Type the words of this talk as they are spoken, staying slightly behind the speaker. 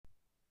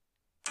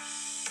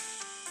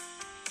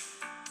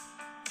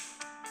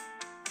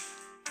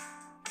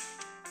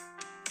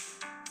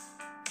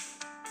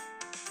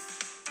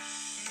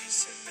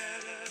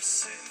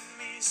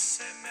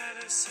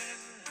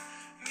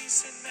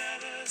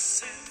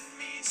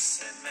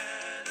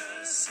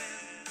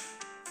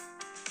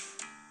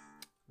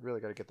Really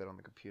got to get that on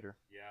the computer.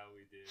 Yeah,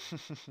 we do.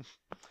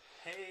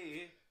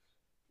 Hey,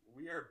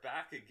 we are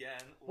back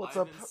again. What's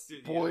live up, in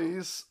studio.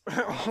 boys?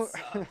 What's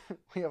up?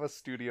 We have a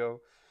studio.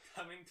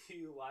 Coming to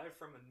you live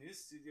from a new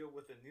studio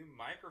with a new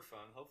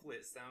microphone. Hopefully,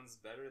 it sounds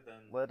better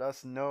than. Let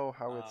us know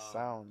how it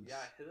sounds.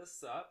 Yeah, hit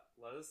us up.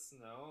 Let us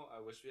know.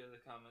 I wish we had a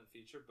comment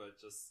feature, but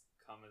just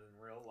comment in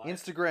real life.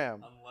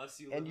 Instagram. Unless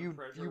you live And in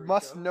Puerto Rico.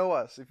 must know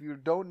us. If you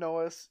don't know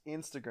us,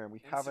 Instagram.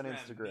 We have an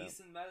Instagram.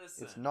 Meeson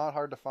Medicine. It's not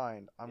hard to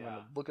find. I'm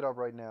gonna look it up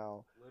right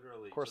now.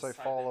 Literally. Of course, I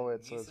follow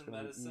it, so it's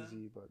gonna be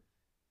easy. But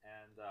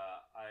and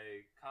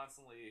I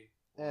constantly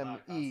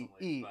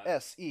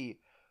MEESE.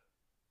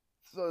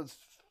 So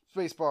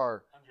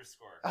spacebar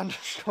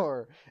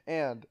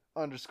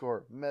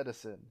 __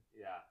 medicine.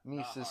 Yeah.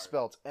 Meese is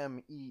spelt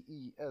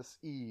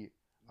MEESE.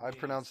 I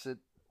pronounced it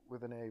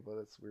with an A, but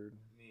it's weird.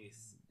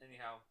 Meese.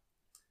 Anyhow,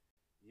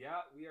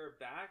 yeah, we are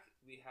back.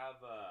 We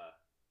have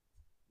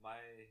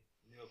my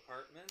new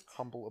apartment.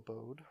 Humble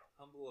abode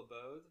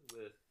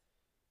with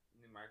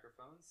new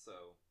microphones.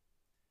 So,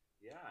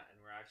 yeah,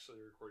 and we're actually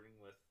recording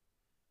with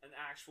an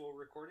actual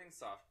recording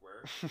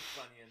software.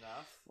 Funny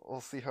enough.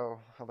 We'll see how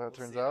that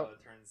turns out. How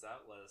it turns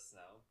out. Let us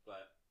know.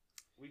 But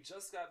we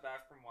just got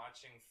back from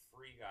watching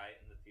Free Guy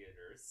in the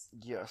theaters.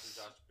 Yes.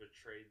 Josh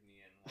betrayed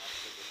me and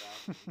watched it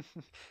without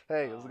me.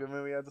 Hey, it was a good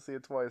movie. I had to see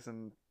it twice,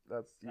 and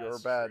that's you're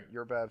bad. True.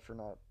 You're bad for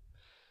not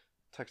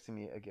texting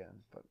me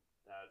again. But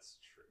that's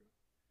true.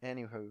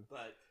 Anywho,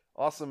 but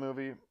awesome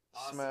movie.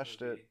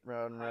 Smashed it.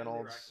 Ryan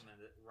Reynolds.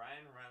 Recommend it.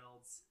 Ryan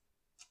Reynolds.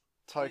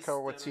 Taika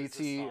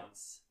Waititi.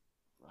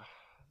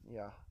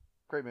 Yeah,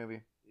 great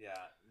movie.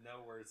 Yeah,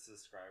 no words to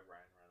describe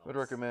Ryan Reynolds. Would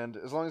recommend,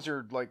 as long as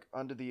you're like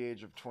under the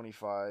age of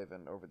 25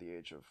 and over the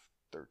age of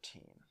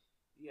 13.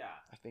 Yeah,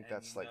 I think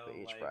that's like the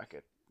age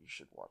bracket. You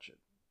should watch it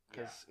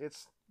because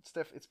it's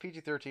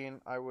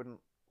PG-13. I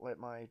wouldn't let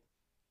my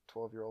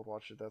 12-year-old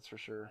watch it. That's for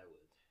sure.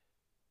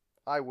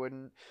 I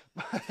wouldn't.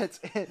 But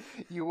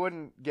you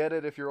wouldn't get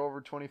it if you're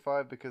over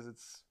 25 because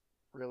it's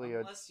really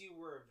unless you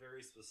were a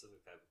very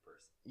specific type of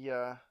person.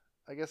 Yeah.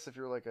 I guess if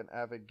you're like an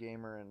avid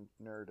gamer and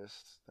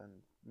nerdist,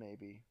 then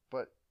maybe.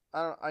 But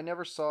I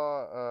never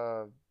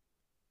saw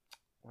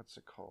what's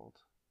it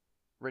called?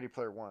 Ready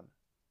Player One.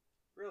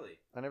 Really?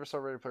 I never saw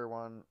Ready Player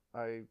One.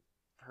 I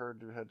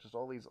heard it had just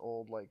all these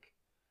old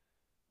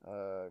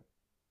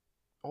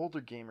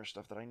older gamer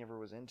stuff that I never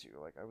was into.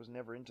 Like I was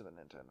never into the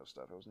Nintendo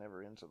stuff. I was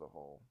never into the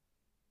whole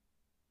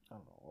I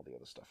don't know, all the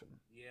other stuff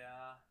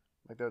Yeah.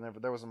 Like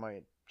that wasn't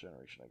my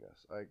generation, I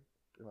guess.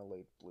 I'm a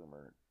late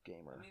bloomer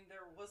gamer. I mean,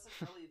 there wasn't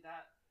really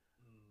that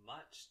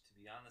much, to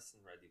be honest,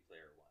 in Ready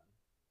Player One.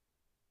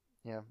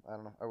 Yeah, I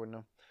don't know. I wouldn't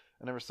know.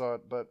 I never saw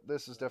it, but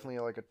this is definitely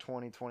like a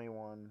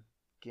 2021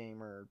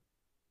 gamer.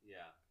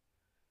 Yeah.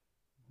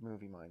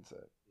 Movie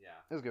mindset. Yeah.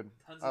 It was good.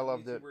 Tons I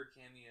loved YouTuber it.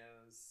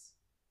 cameos.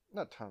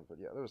 Not tons, but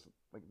yeah, there was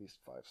like at least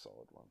 5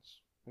 solid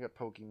ones. We got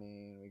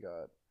Pokemon. We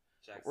got.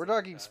 Jackson We're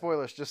talking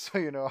spoilers, just so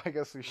you know. I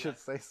guess we should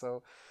say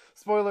so.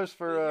 Spoilers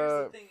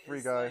for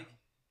Free Guy. Like,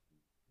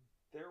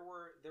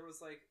 there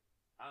was like,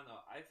 I don't know,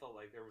 I felt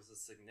like there was a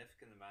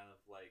significant amount of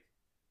like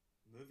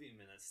movie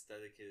minutes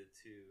dedicated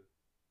to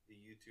the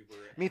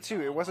YouTuber. Me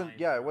too. It wasn't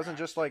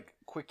just like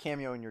quick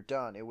cameo and you're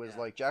done. It was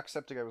like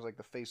Jacksepticeye was like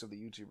the face of the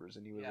YouTubers,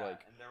 and he was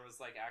like, and there was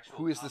like actual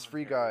who is this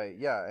Free Guy?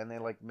 Yeah, and they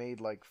like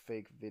made like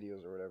fake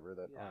videos or whatever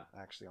that aren't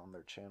actually on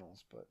their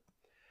channels, but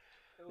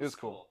it was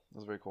cool. It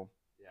was very cool.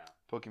 Yeah.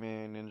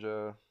 Pokemon,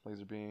 Ninja,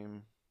 Laser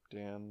Beam,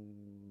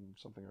 Dan,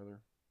 something or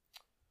other.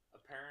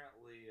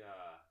 Apparently,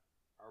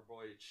 our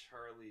boy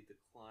Charlie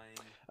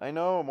declined. I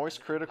know,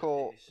 Moist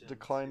Critical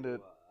declined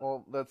it.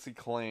 Well, he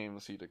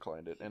claims he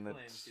declined it, and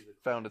it's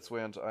found its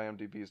way onto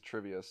IMDb's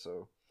trivia,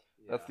 so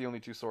that's the only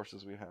 2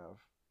 sources we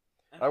have.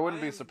 And I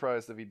wouldn't be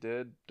surprised if he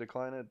did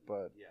decline it,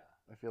 but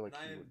I feel like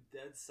he would. I'm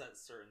dead set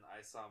certain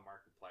I saw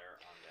Markiplier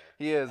on there.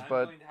 He is,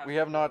 but we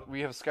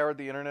have scoured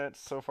the internet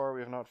so far.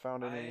 We have not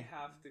found any. I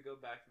have to go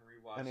back and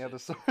rewatch any other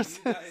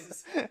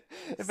sources.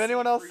 If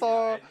anyone else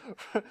saw,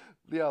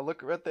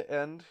 look at the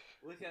end.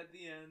 Look at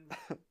the end.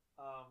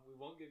 We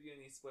won't give you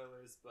any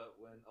spoilers, but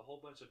when a whole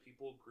bunch of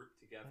people group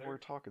together, we're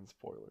talking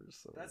spoilers.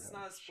 So that's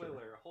not a spoiler.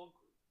 Sure. A whole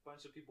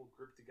bunch of people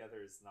grouped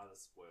together is not a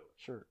spoiler.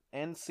 Sure.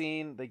 End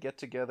scene. They get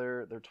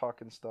together. They're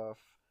talking stuff.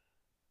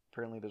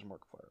 Apparently, there's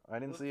Markiplier. I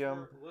didn't see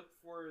him. Look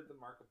for the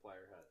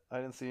Markiplier head.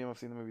 I didn't see him. I've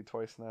seen the movie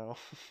twice now,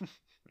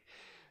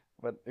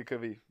 but it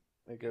could be.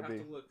 It could be. You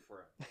have to look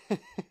for him.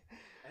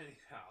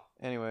 Anyhow.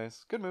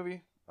 Anyways, good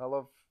movie. I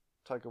love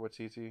Taika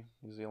Waititi.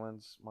 New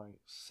Zealand's my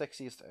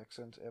sexiest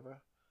accent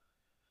ever.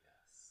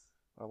 Yes.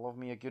 I love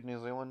me a good New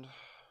Zealand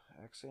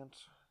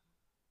accent.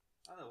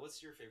 I don't know.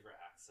 What's your favorite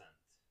accent?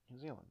 New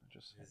Zealand.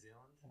 New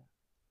Zealand? Yeah.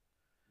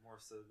 More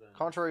so than...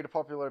 Contrary to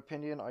popular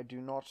opinion, I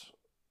do not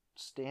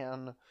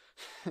stan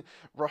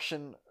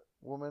Russian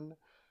woman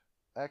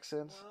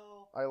accent.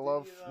 Well, I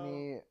love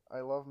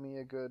me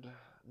a good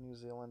New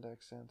Zealand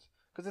accent.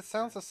 Because it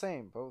sounds the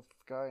same, both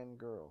guy and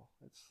girl.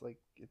 It's like,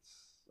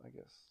 I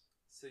guess.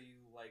 So you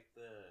like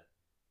the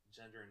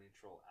gender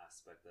neutral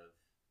aspect of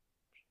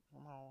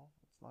No,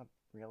 it's not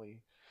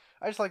really.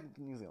 I just like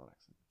New Zealand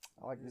accent.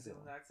 I like New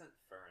Zealand accent?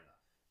 Fair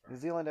enough. New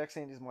Zealand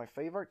accent is my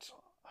favorite.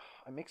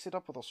 I mix it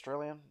up with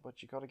Australian,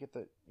 but you gotta get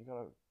the you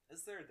gotta.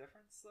 Is there a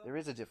difference though? There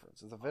is a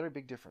difference. It's a very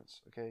big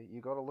difference. Okay,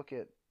 you gotta look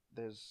at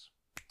there's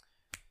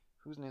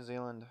who's New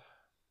Zealand.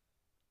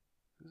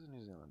 Who's a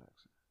New Zealand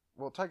accent?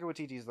 Well, Taika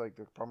Waititi is like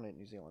the prominent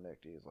New Zealand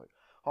actor. He's like,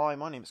 "Hi,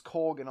 my name is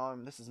Korg,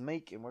 and this is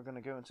Meek, and we're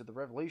gonna go into the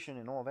Revelation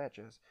and all that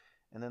jazz."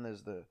 And then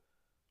there's the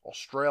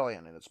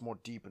Australian, and it's more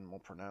deep and more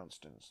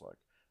pronounced, and it's like,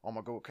 "I'm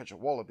gonna go catch a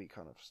wallaby"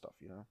 kind of stuff,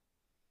 you know.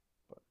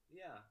 But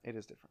yeah, it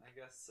is different. I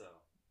guess so.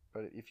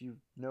 But if you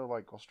know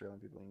like Australian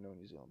people and you know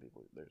New Zealand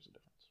people, there's a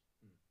difference.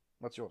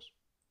 What's yours?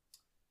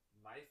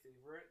 My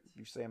favorite? If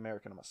you say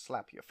American, I'm gonna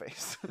slap your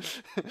face.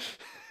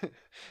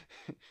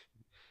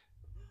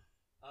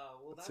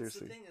 Well, that's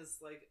Seriously. the thing is,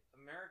 like,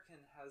 American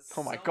has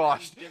Oh my so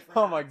gosh. many different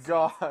Oh my accents.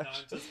 gosh. No,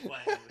 I'm just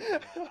playing with you,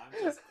 man.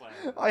 I'm just playing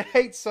with I you.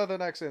 hate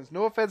Southern accents.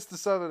 No offense to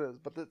Southerners,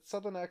 but the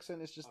Southern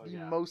accent is just Oh, the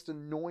yeah. most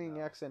annoying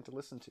No. accent to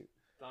listen to.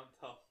 Don't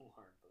tell Lauren,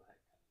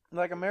 but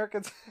Like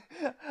Americans,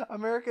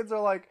 Americans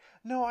are like,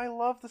 no, I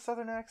love the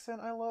Southern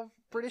accent. I love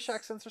British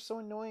accents are so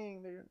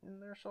annoying.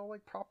 They're so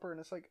like proper,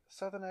 and it's like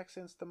Southern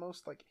accent's the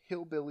most like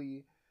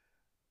hillbilly,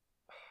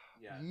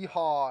 yeah,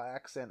 yeehaw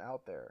accent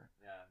out there.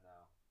 Yeah, no.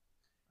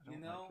 I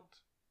don't like it.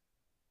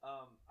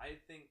 I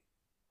think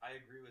I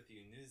agree with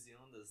you. New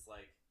Zealand is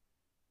like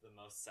the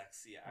most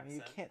sexy accent. I mean,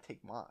 you can't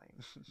take mine.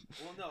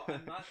 Well, no,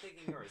 I'm not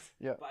taking yours.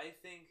 Yeah. But I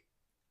think,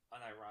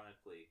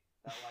 unironically,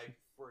 that like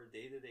for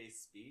day-to-day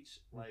speech,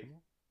 like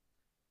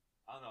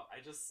I don't know,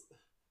 I just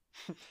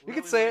You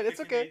can say like it. It's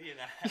the okay. Canadian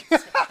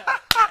accent.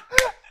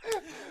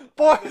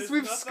 Boys, There's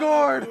we've nothing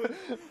scored. about-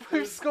 We've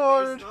there's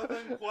scored.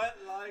 nothing quite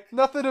like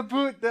Nothing to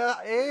boot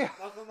that, eh?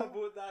 nothing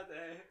about that,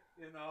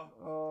 you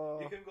know.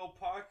 You can go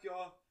park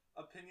your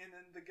opinion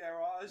in the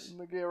garage. In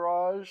the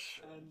garage.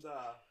 And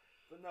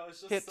but no, it's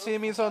just Hit so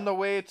Timmy's fun. on the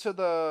way to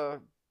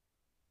the.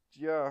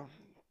 Yeah.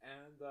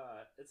 And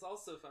it's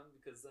also fun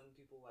because then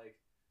people like,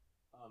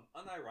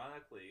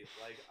 unironically,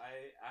 like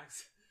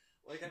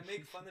I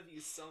make fun of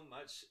you so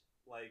much,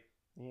 like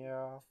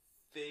Yeah.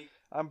 fake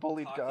I'm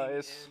bullied, talking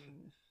guys.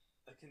 in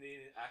a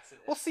Canadian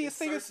accent. Well, see, it the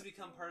thing starts is- to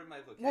become part of my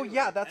vocabulary. Well,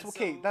 yeah, that's And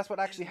okay. so That's what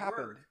actually in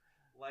happened. work,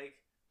 like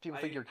People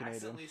I think you're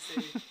Canadian. accidentally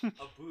say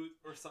a boot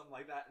or something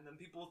like that, and then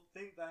people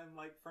think that I'm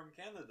like from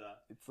Canada.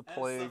 It's the And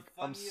plague. It's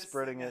the I'm funniest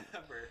spreading thing it.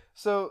 ever.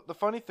 So the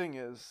funny thing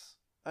is,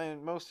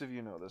 and most of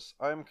you know this,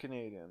 I'm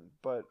Canadian,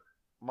 but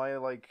my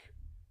like,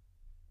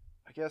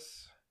 I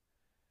guess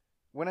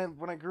when I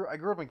grew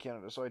up in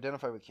Canada, so I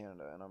identify with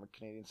Canada, and I'm a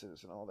Canadian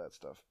citizen, all that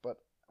stuff. But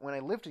when I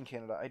lived in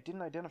Canada, I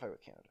didn't identify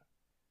with Canada.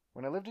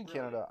 When I lived in Really?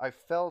 Canada, I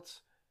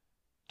felt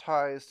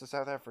ties to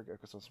South Africa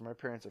because that's where my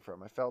parents are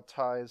from. I felt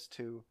ties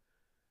to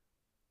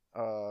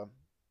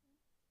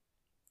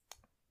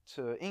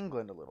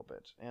England a little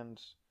bit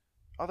and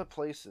other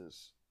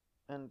places,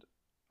 and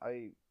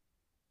I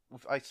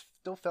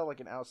still felt like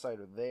an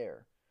outsider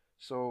there.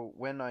 So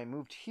when I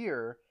moved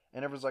here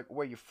and everyone's like,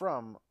 "Where you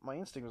from?" My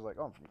instinct was like,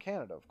 "Oh, I'm from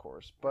Canada, of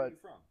course." Where are But you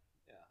from?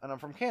 Yeah. and I'm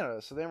from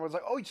Canada, so then everyone's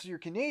like, "Oh, so you're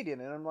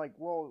Canadian?" And I'm like,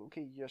 "Well,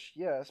 okay,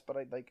 yes, but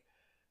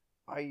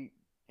I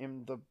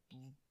am the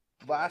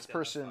last identify,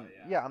 person.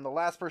 yeah. I'm the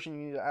last person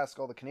you need to ask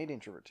all the Canadian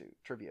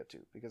trivia to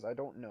because I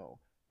don't know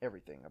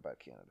everything about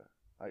Canada.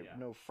 I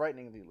know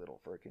frighteningly little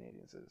for a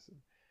Canadian citizen.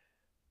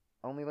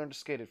 I only learned to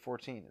skate at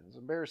 14, and it's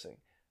embarrassing.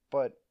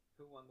 But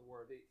Who won the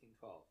War of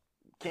 1812?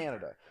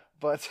 Canada.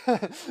 But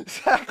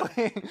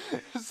exactly.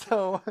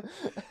 So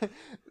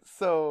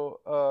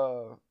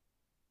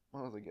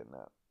what was I getting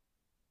at?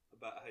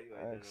 About how you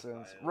identify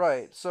Accents. as...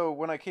 Right. So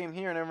when I came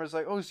here and everyone's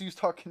like, "Oh, so you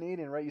talk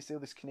Canadian, right? You say all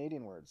these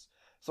Canadian words."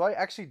 So I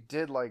actually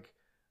did like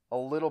a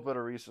little bit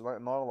of research,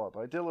 like not a lot, but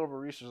I did a little bit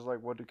of research.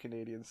 Like, what do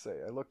Canadians say?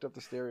 I looked up the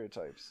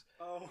stereotypes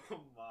Oh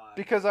my.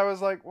 because I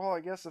was like, well, I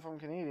guess if I'm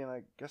Canadian,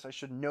 I guess I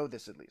should know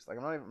this at least. Like,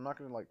 I'm not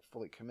gonna like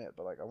fully commit,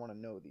 but like I want to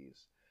know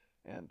these,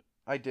 and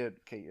I did.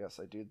 Okay, yes,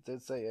 I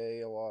did say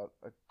a lot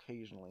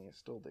occasionally. I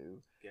still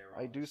do.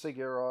 Garage. I do say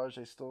garage.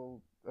 I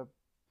still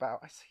about.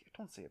 I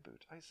don't say a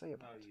boot. I say a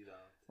boot. No, you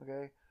don't.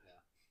 Okay.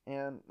 Yeah.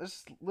 And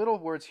there's little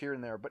words here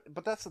and there,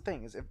 but that's the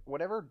thing is if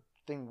whatever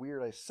thing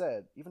weird I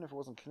said, even if it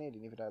wasn't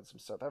Canadian, if it had some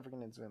South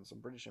African influence, some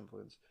British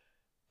influence,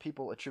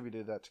 people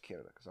attributed that to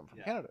Canada because I'm from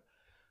Canada.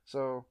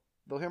 So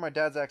they'll hear my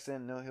dad's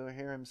accent, and he'll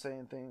hear him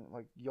saying things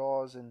like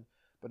yaws and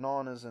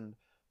bananas and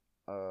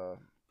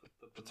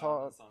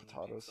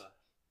potatoes.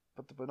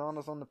 Put the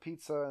bananas on the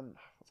pizza and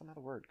what's another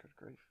word? Good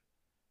grief.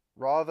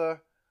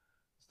 Rather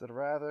instead of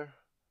rather.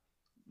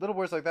 Little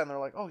words like that, and they're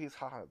like, "Oh,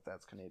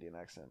 that's Canadian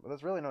accent," but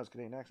that's really not his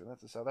Canadian accent.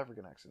 That's a South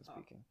African accent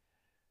speaking,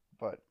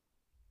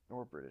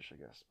 or British, I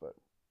guess. But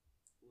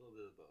a little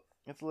bit of both.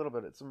 It's a little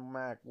bit. It's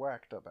a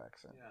whacked up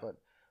accent, Yeah. but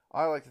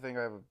I like to think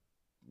I have a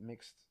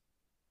mixed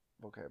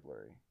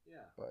vocabulary. Yeah.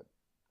 But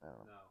I don't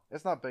know. No.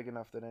 It's not big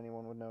enough that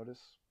anyone would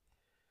notice.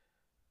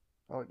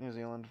 I like New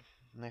Zealand.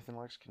 Nathan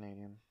likes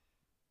Canadian.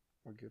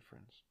 We're good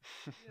friends.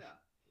 Yeah.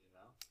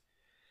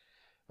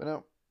 But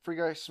no, Free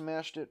Guy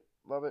smashed it.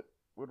 Love it.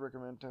 Would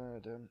recommend 10 out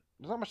of 10.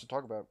 There's not much to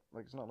talk about.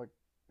 Like, it's not like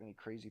any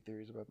crazy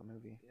theories about the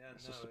movie. Yeah,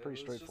 It's no, just it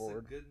pretty was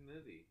straightforward. just a good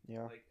movie.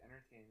 Yeah. Like,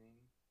 entertaining,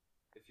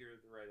 if you're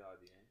the right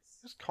audience.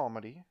 It was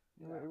comedy.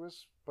 Yeah. It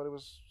was, but it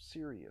was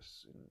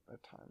serious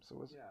at times. So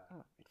it was. Yeah. I don't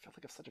know, it felt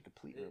like such a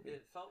complete movie.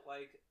 It felt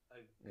like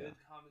a good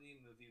comedy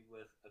movie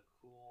with a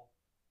cool,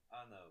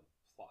 I don't know,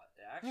 plot.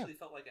 It actually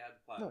felt like it had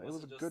a plot. No, it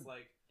wasn't just good,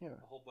 like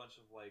a whole bunch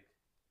of like,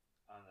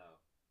 I don't know,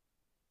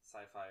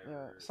 sci-fi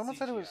or someone CGI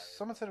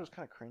said it was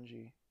kind of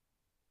cringy.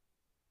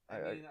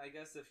 I mean, I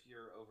guess if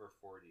you're over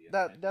 40,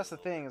 that's the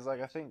thing is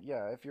like I think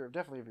if you're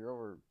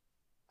over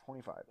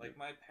 25. Like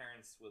my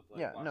parents would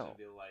like watch it and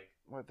be like,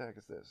 "What the heck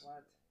is this?"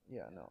 What?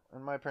 Yeah, no.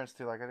 And my parents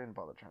too. Like I didn't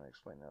bother trying to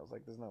explain it. I was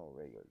like, "There's no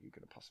way you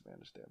could possibly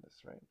understand this,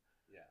 right?"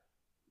 Yeah.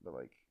 But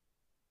like,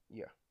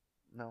 yeah,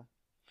 no,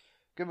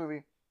 good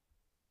movie.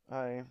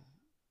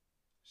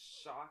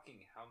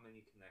 Shocking how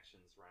many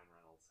connections Ryan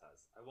Reynolds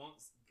has. I won't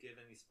give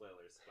any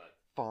spoilers, but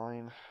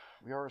fine.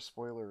 We are a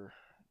spoiler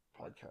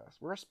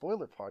podcast. We're a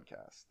spoiler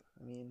podcast.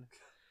 I mean,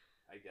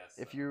 I guess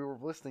if you're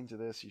listening to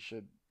this, you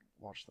should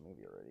watch the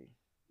movie already.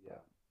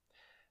 Yeah.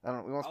 But I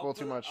don't. We won't spoil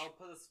too much. I'll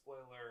put a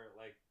spoiler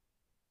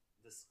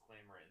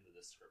disclaimer in the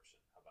description.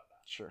 How about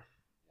that? Sure.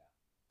 Yeah.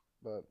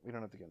 But we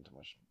don't have to get into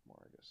much more,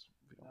 I guess.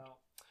 If we don't. No.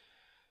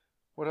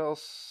 What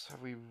else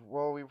have we?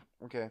 Well,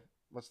 okay.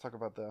 Let's talk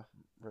about the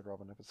Red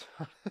Robin episode.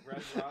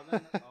 Red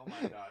Robin? Oh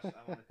my gosh,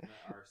 I want to commit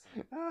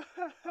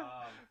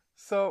arson.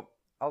 So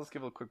I'll just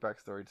give a quick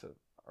backstory to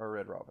our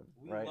Red Robin.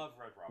 We right? love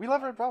Red Robin. We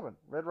love Red Robin.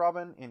 Red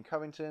Robin in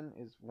Covington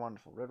is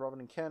wonderful. Red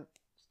Robin in Kent,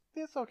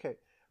 it's okay.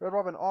 Red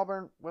Robin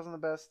Auburn wasn't the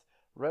best.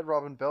 Red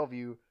Robin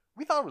Bellevue,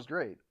 we thought it was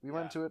great. We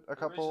went to it a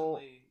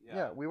couple.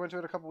 We went to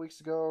it a couple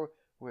weeks ago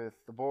with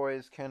the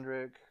boys,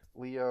 Kendrick,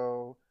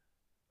 Leo,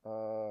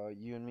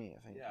 you and me,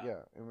 I think. Yeah.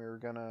 And we were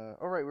gonna.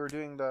 Oh right, we were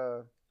doing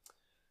the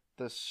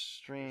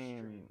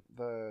stream,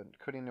 the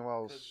Cody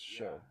Noel's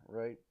show,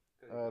 right?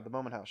 The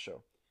Moment House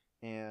show,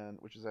 and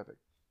which is epic.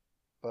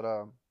 But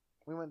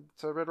we went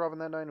to Red Robin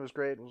that night. It was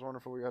great. It was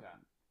wonderful. We got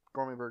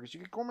gourmet burgers.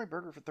 You get gourmet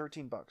burger for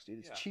 $13, dude.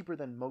 It's cheaper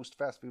than most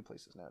fast food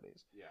places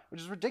nowadays. Yeah,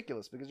 which is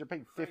ridiculous because you're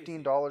paying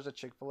 $15 at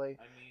Chick-fil-A, I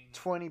mean,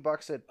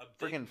 $20 at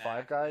freaking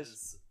Five Guys.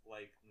 Is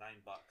like $9.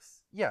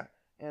 Yeah,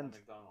 and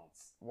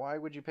McDonald's. Why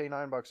would you pay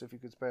 $9 if you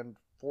could spend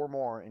 $4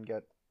 more and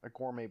get a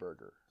gourmet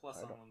burger? Plus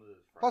unlimited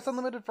fries. Plus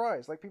unlimited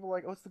fries. Like people are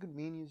like, oh, it's the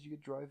convenience. You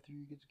get drive through.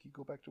 You get to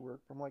go back to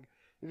work. I'm like,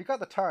 if you got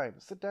the time,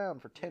 sit down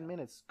for 10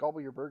 minutes,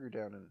 gobble your burger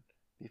down, and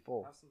be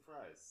full. Have some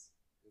fries.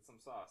 Get some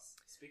sauce.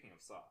 Speaking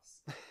of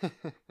sauce.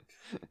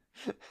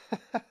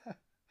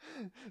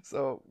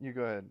 So you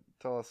go ahead.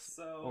 Tell us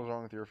what was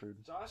wrong with your food.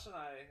 Josh and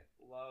I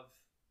love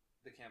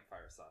the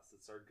campfire sauce.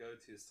 It's our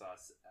go-to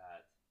sauce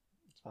at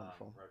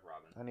Red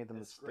Robin. I need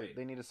them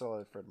they need to sell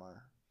it at Fred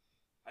Meyer.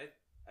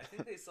 I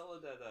think they sell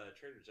it at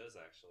Trader Joe's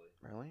actually.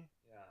 Really?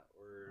 Yeah,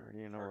 or do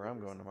you know where I'm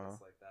going tomorrow?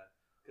 Like that.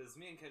 Because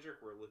me and Kendrick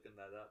were looking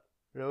that up.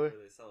 Really?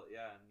 Where they sell it,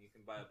 and you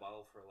can buy a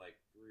bottle for like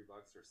 $3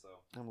 or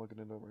so. I'm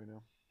looking it up right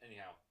now.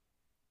 Anyhow,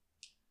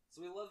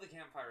 so we love the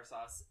campfire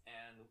sauce,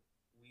 and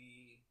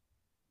we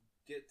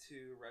get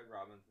to Red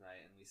Robin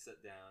tonight, and we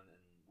sit down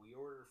and we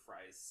order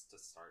fries to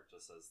start,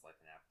 just as like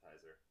an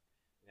appetizer.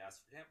 We ask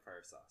for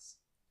campfire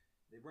sauce.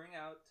 They bring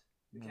out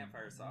the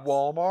campfire sauce.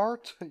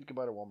 Walmart. You can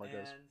buy it at Walmart,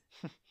 guys.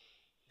 And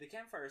the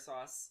campfire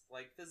sauce,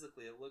 like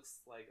physically, it looks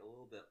like a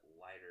little bit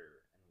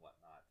lighter and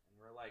whatnot. And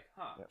we're like,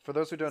 huh. Yeah. For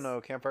those who don't know,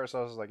 campfire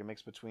sauce is like a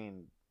mix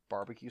between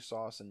barbecue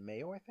sauce and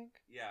mayo, I think.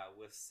 Yeah,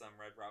 with some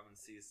Red Robin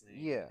seasoning.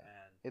 Yeah,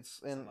 and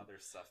some other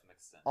stuff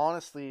mixed in.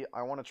 Honestly,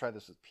 I want to try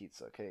this with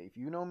pizza. Okay, if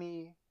you know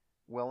me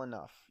well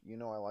enough, you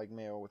know I like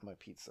mayo with my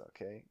pizza.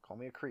 Okay, call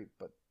me a creep,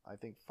 but I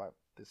think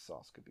this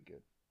sauce could be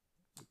good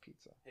with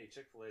pizza. Hey,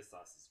 Chick-fil-A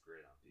sauce is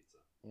great on pizza.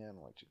 Yeah, I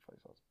don't like Chick-fil-A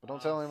sauce. But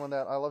don't tell anyone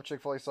that. I love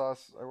Chick-fil-A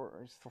sauce.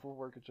 I still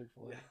work at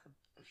Chick-fil-A.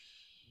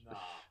 Yeah. Nah.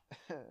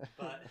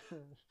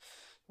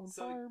 But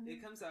so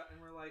it comes out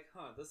and we're like,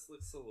 huh, this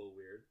looks a little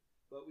weird.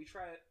 But we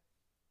try it,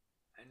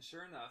 and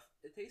sure enough,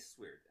 it tastes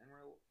weird. And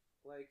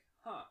we're like,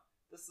 huh,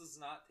 this does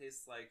not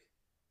taste like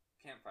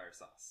campfire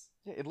sauce.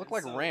 Yeah, it looked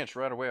like ranch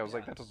right away. I was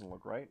like, that doesn't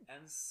look right.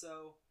 And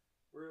so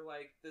we're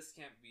like, this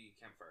can't be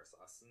campfire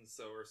sauce. And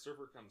so our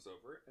server comes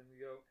over and we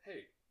go,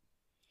 hey.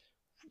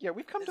 Yeah,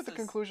 we've come to the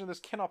conclusion this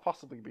cannot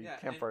possibly be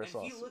campfire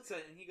sauce. And he looks at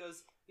it and he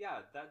goes, yeah,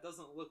 that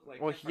doesn't look like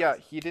campfire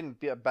sauce. He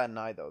didn't bat an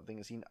eye, though. The thing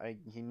is,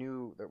 he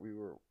knew that we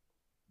were...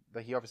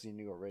 That he obviously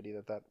knew already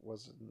that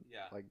wasn't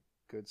like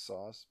good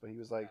sauce. But he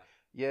was like,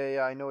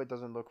 yeah, I know it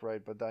doesn't look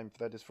right, but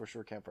that is for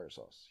sure campfire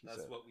sauce.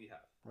 That's what we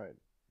have. Right.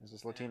 He's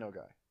this Latino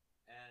guy.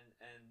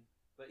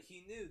 But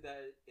he knew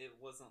that it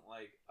wasn't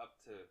like up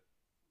to...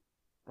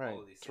 Right,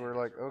 so we're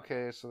like,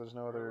 okay, so there's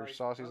no other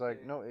sauce. He's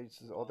like, no,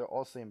 they're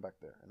all same back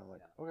there. And I'm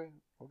like,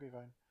 okay,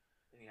 fine.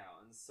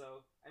 Anyhow, and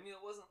so, I mean,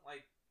 it wasn't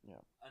like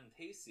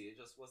untasty, it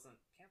just wasn't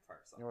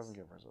campfire sauce. It wasn't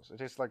campfire sauce. It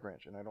tastes like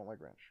ranch, and I don't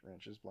like ranch.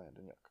 Ranch is bland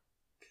and yuck.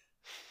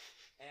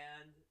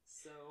 And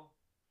so,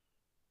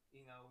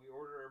 we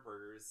order our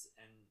burgers,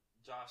 and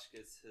Josh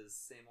gets his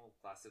same old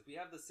classic. We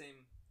have the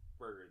same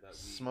burger that we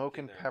Smoke get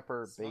and there.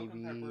 pepper, Smoke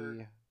baby. and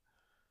pepper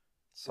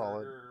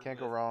Solid. burger Can't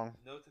go with wrong.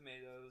 No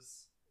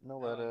tomatoes. No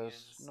no lettuce.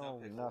 onions, No no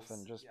pickles.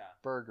 nothing. Just Yeah.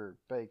 burger,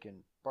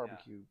 bacon,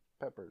 barbecue,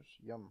 peppers.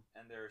 Yum.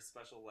 And their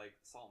special like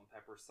salt and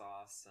pepper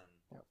sauce and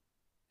Yep.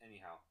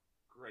 anyhow,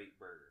 great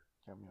burger.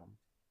 Yum yum.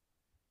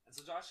 And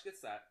so Josh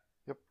gets that.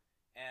 Yep.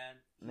 And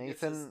he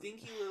Nathan, gets a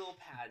stinky little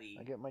patty.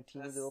 I get my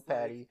teeny That's little like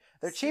patty.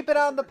 They're super, cheaping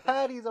on the super thin.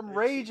 patties. I'm They're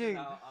raging. cheaping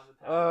out on the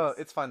patties.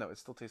 It's fine though. It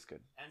still tastes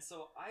good. And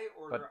so I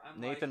order. But I'm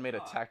Nathan like, made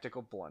a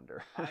tactical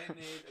blunder. I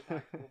made a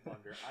tactical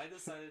blunder. I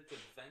decided to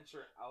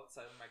venture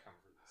outside of my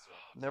comfort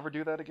zone. Never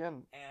do that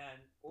again.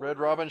 And Red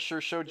order Robin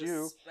sure showed the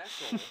you.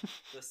 special,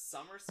 the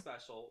summer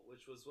special,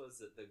 which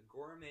was it the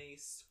gourmet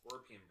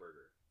scorpion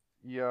burger.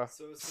 Yeah.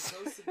 So it's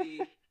supposed to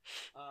be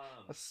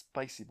A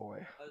spicy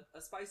boy.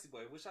 a spicy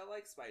boy, which I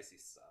like spicy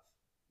stuff,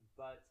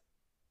 but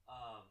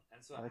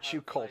and so Aren't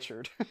you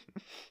cultured?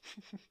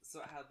 So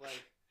it had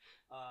like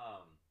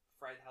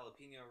fried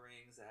jalapeno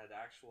rings. It had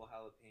actual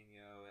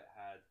jalapeno. It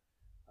had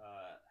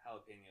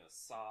jalapeno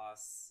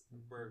sauce,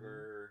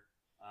 burger.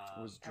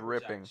 It was pepper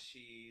dripping. jack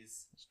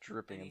cheese. It's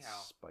dripping Anyhow.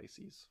 in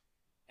spices.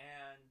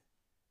 And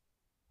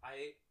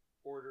I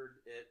ordered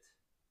it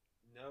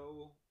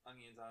no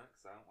onions on it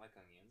because I don't like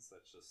onions.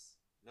 That's just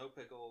no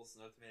pickles,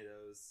 no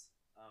tomatoes,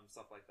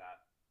 stuff like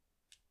that.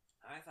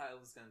 And I thought it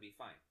was going to be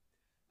fine.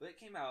 But it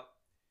came out,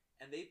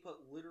 and they put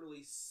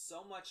literally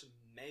so much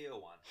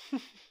mayo on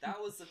it. That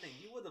was the thing.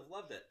 You would have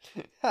loved it.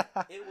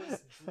 It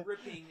was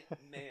dripping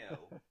mayo.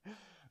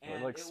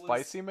 And like it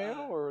spicy was,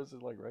 mayo, or was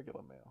it like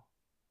regular mayo?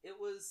 It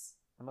was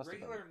It must have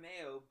regular been.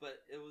 mayo,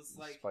 but it was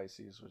like...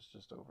 Spices was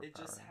just overpowering. It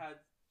just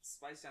had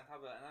spicy on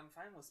top of it, and I'm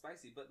fine with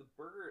spicy, but the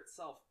burger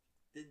itself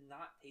did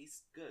not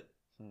taste good.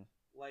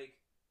 Like,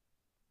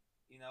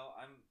 you know,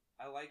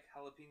 I like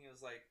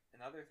jalapenos like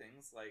in other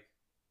things, like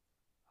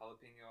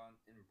jalapeno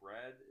in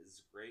bread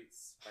is great,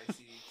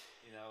 spicy,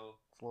 you know.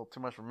 It's a little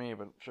too much for me,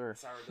 but sure.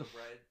 Sourdough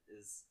bread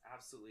is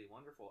absolutely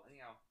wonderful.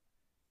 Anyhow,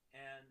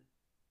 and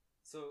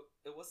so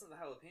it wasn't the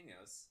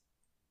jalapenos,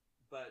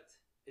 but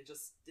it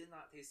just did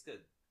not taste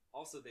good.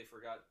 Also, they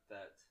forgot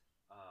that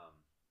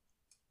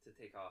to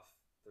take off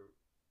the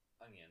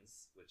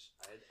onions, which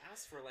I had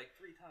asked for like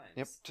 3 times.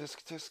 Yep,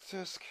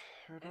 tisk.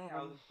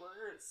 Anyhow, the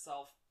burger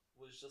itself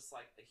was just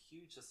like a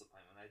huge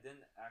disappointment. I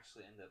didn't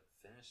actually end up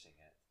finishing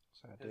it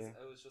Sad because day.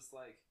 it was just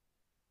like,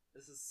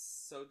 this is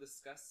so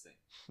disgusting,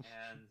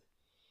 and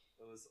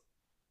it was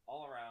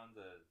all around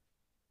a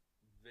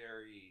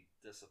very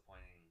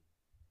disappointing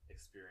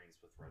experience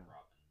with Red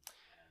Robin.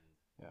 And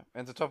Yeah,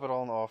 and to top it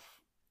all off,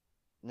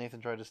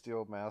 Nathan tried to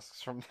steal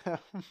masks from them.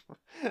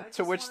 To just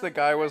which the wanted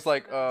guy the was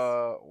like,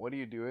 extra what are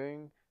you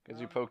doing? Because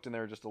you No. poked in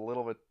there just a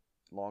little bit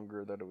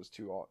longer that it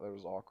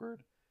was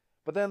awkward.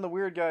 But then the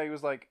weird guy, he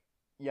was like,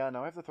 yeah,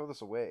 now I have to throw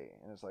this away.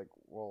 And it's like,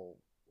 well,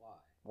 why?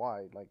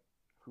 why? Like,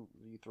 who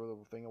do you throw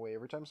the thing away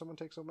every time someone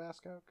takes a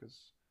mask out? Because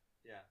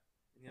Yeah.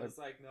 And he was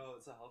like, no,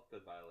 it's a health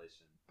code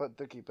violation. but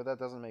that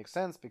doesn't make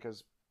sense,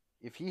 because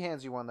if he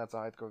hands you one, that's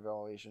a health code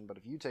violation. But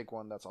if you take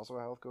one, that's also a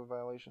health code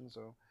violation.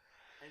 So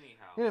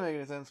Anyhow. it didn't make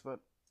any sense. But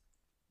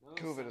No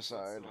COVID sense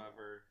aside.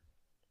 whatsoever,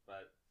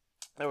 but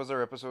that was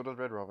our episode of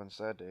Red Robin.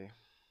 Sad day.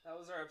 that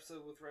was our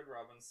episode with Red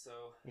Robin, so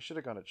We should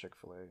have gone to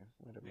Chick-fil-A.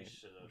 We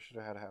should've. We should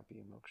have had happy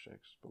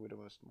milkshakes, but we'd have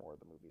missed more of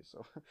the movie.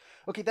 So,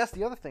 okay, that's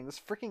the other thing. This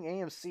freaking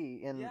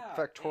AMC in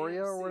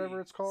Factoria or AMC, whatever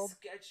it's called.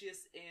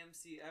 Sketchiest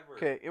AMC ever.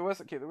 Okay, it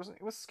was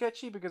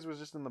sketchy because it was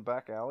just in the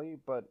back alley,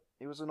 but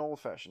it was an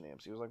old-fashioned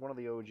AMC. It was like one of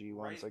the OG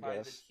ones, Right I by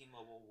guess. the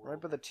T-Mobile World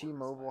Right by the headquarters,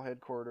 T-Mobile like-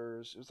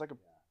 headquarters. It was like a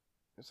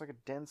Yeah. it's like a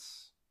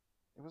dense.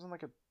 It wasn't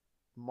like a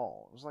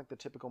mall. It was like the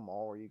typical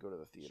mall where you go to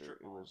the theater.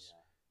 Strip mall,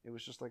 It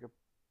was just like a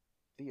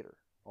theater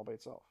all by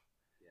itself.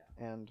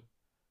 Yeah. And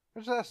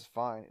which that's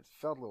fine. It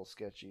felt a little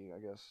sketchy, I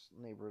guess.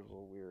 Neighborhood was a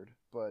little weird.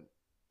 But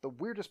the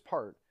weirdest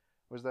part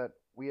was that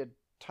we had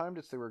timed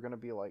it so we were going to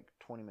be like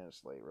 20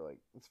 minutes late. We're like,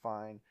 it's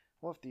fine.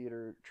 We'll have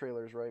theater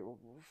trailers, right? We're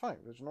fine.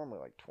 There's normally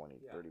like 20,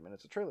 Yeah. 30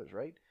 minutes of trailers,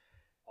 right?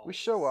 All We of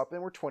show this. up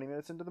and we're 20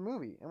 minutes into the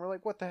movie. And we're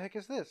like, what the heck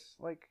is this?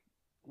 Like,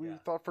 we Yeah.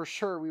 thought for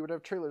sure we would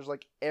have trailers.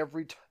 Like,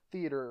 every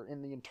theater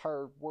in the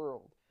entire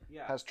world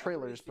Yeah, has every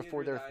trailers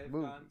before theater their that I've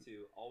movie. gone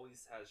to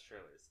always has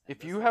trailers. And If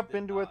this you one have did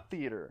been to a not.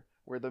 theater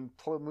where the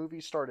movie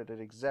started at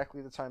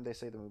exactly the time they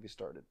say the movie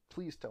started,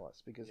 please tell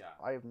us, because Yeah.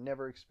 I have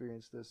never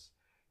experienced this.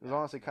 It was Yeah,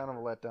 honestly kind of a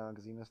never. letdown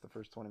because you missed the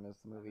first 20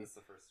 minutes of the I movie, missed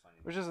the first 20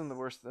 which minutes. isn't the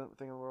worst thing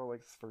in the world.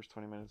 Like, the first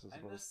 20 minutes is I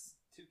supposed. missed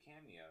 2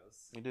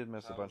 cameos. You did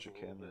miss That a bunch was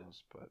of a little bit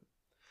cameos, but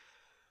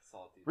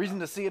salty. reason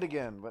That to was see it a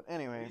again. But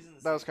anyway, reason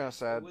to that see was it kind of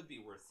again. sad. It would be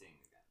worth seeing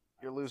again.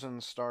 You're losing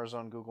stars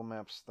on Google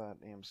Maps that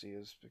AMC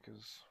is,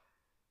 because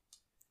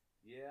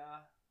Yeah,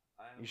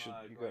 I'm You should-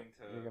 you going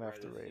got- to you're gonna have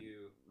write to a rate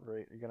few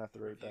you're gonna have to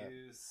rate that.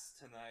 reviews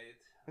tonight.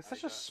 It's I such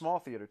a got- small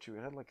theater too.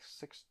 It had like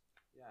six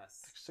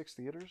Yes.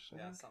 theaters, I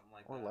Yeah, think, something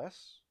like or that.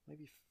 less,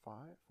 maybe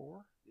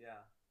 4.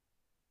 Yeah.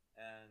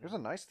 And It was a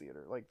nice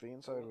theater. Like, the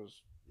inside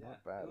was yeah,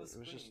 not bad. it was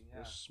just clean, it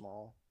was yeah.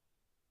 small.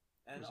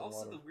 And There's a also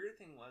lot the of- weird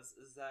thing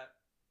is that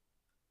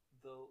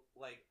the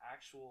like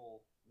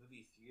actual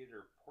movie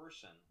theater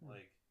portion,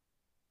 like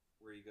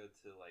where you go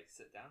to like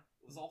sit down,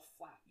 it was all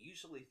flat.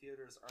 Usually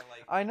theaters are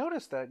like I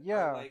noticed that.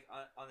 Yeah. are like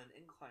on an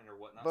incline or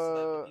whatnot, so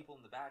that the people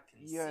in the back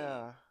can see.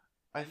 Yeah.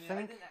 I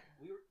think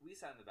we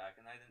sat in the back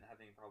and I didn't have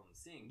any problem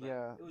seeing. But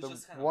yeah, it was the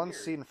just kind of one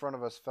weird. seat in front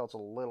of us felt a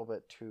little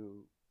bit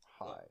too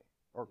high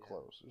or Yeah.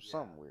 close. It was Yeah.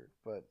 something weird,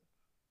 but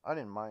I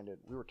didn't mind it.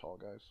 We were tall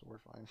guys, so we're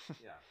fine.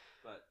 Yeah,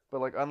 but But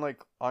like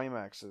unlike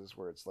IMAXs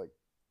where it's like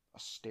a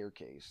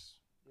staircase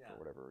yeah, for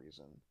whatever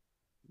reason,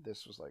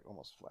 this was like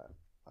almost flat.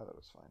 I thought it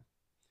was fine.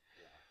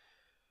 yeah.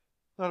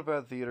 Not a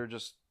bad theater,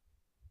 just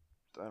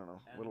I don't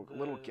know, And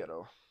little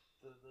ghetto.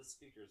 The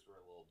speakers were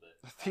a little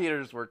bit. The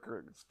theaters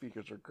were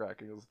speakers were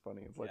cracking. It was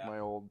funny. It's like Yeah. my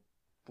old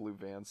Blue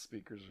Vans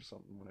speakers or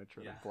something when I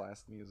try Yeah. to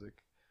blast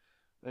music.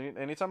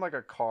 Anytime like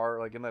a car,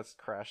 like in that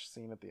crash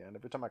scene at the end,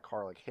 every time my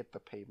car like hit the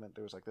pavement,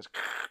 there was like this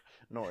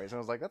noise, and I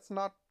was like, "That's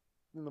not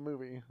in the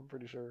movie." I'm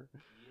pretty sure,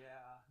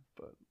 Yeah.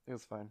 but it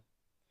was fine.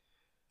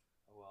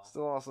 Oh well.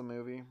 Still awesome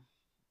movie.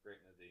 Great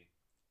movie.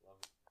 Love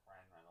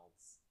Ryan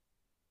Reynolds.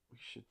 We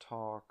should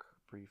talk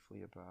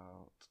briefly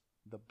about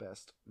the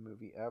best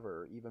movie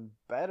ever, even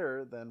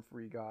better than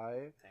Free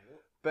Guy.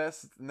 Tangled.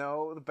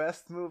 The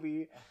best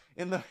movie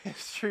in the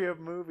history of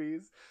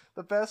movies.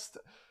 The best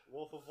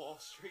Wolf of Wall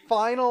Street.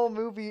 final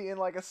movie in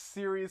like a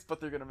series, but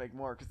they're gonna make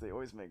more because they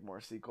always make more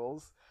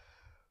sequels.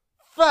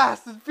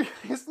 Fast and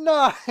Furious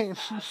 9.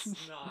 Fast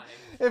 9.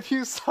 If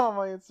you saw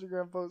my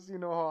Instagram post, you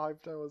know how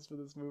hyped I was for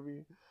this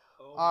movie.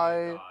 Oh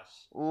I my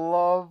gosh.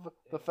 love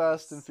the It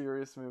Fast was and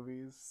Furious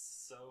movies.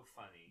 So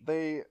funny.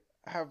 They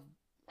have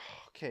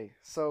okay,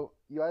 so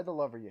you either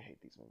love or you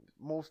hate these movies.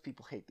 Most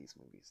people hate these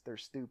movies. They're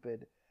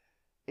stupid.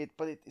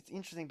 But it's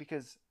interesting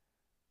because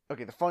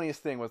okay, the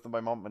funniest thing was that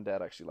my mom and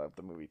dad actually loved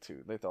the movie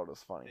too. They thought it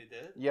was funny. They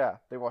did? Yeah,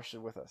 they watched it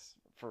with us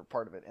for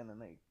part of it, and then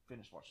they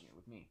finished watching it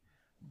with me.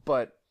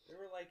 But they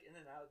were like in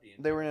and out the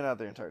entire they were in and out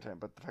the entire time.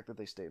 But the fact that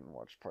they stayed and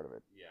watched part of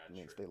it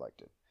means true. they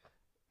liked it.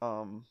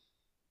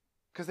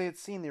 Because they had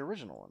seen the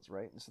original ones,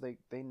 right? And so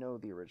they know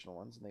the original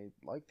ones, and they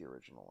like the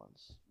original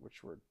ones,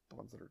 which were the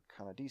ones that are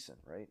kind of decent,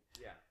 right?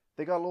 Yeah.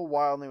 They got a little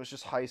wild, and it was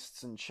just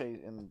heists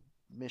and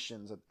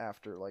missions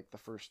after like the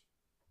first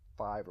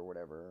 5 or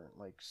whatever.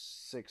 Like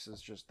 6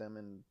 is just them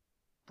in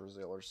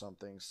Brazil or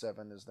something.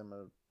 7 is them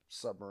a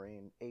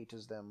submarine. 8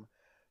 is them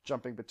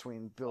jumping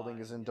between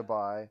buildings in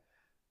Dubai,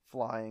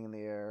 flying in the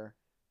air,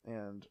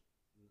 and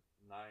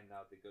 9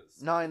 now they go to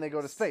space. 9 they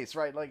go to space,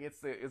 right? Like it's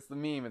the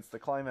meme, it's the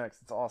climax,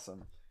 it's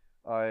awesome.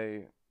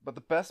 But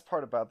the best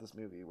part about this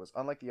movie was,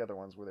 unlike the other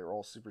ones where they were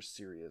all super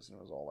serious and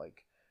it was all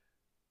like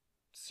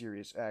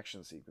serious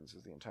action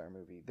sequences the entire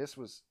movie, this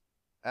was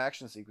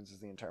action sequences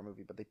the entire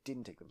movie, but they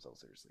didn't take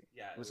themselves seriously.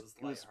 Yeah, it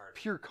was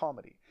pure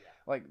comedy. Yeah.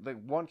 Like the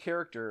one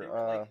character, they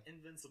were like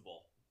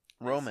invincible.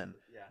 Roman,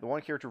 Yeah. the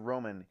one character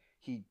Roman,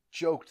 he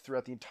joked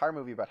throughout the entire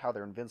movie about how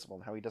they're invincible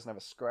and how he doesn't have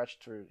a scratch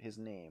to his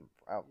name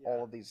throughout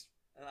all of these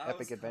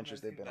epic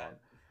adventures they've been on.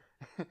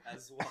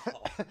 As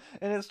well.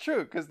 And it's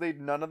true because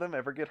none of them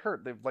ever get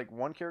hurt. They've like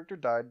one character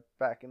died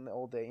back in the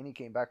old day and he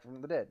came back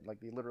from the dead. Like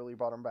they literally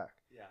brought him back.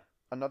 Yeah.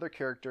 Another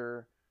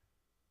character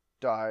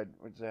died,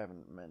 which I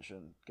haven't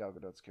mentioned, Gal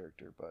Gadot's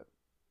character, but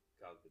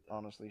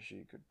honestly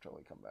she could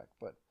totally come back.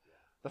 But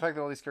the fact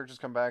that all these characters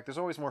come back, there's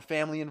always more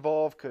family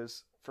involved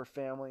because for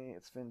family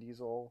it's Vin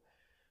Diesel,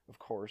 of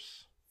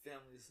course.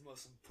 Family is the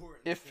most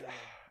important thing.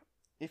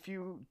 If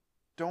you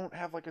don't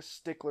have like a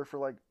stickler for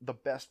like the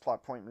best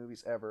plot point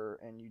movies ever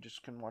and you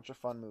just can watch a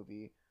fun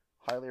movie,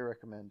 highly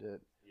recommend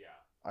it. Yeah.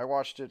 I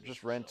watched it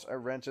I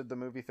rented the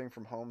movie thing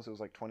from home, so it was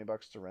like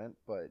 $20 to rent,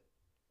 but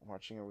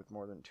watching it with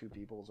more than 2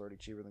 people is already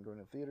cheaper than going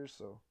to the theaters,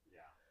 so yeah,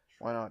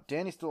 why not?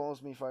 Danny still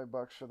owes me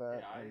 $5 for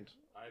that. Yeah,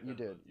 and you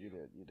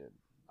did.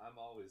 I'm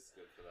always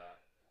good for that.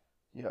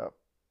 Yeah.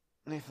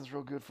 Nathan's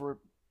real good for it,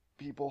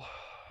 people.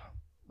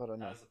 But I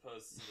know. As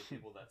opposed to the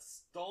people that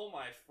stole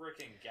my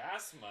freaking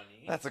gas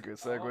money. That's a good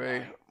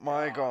segue. Oh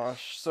my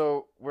gosh.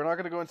 So we're not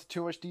going to go into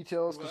too much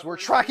details because we're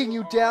Whoever tracking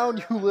you down,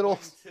 you I'm little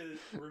going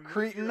to remove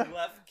cretin. your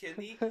left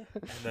kidney. And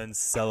then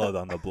sell it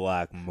on the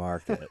black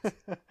market.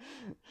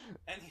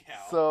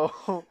 Anyhow.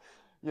 So,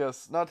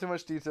 yes, not too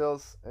much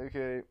details.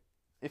 Okay,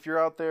 if you're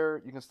out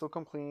there, you can still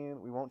come clean.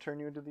 We won't turn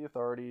you into the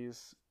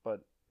authorities,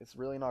 but it's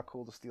really not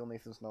cool to steal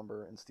Nathan's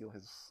number and steal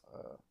his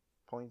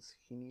points.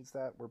 He needs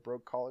that. We're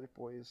broke college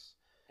boys.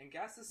 And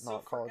gas is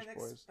not so college freaking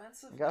boys.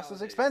 expensive. And gas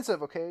is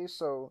expensive, okay?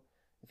 So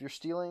if you're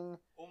stealing,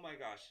 oh my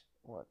gosh!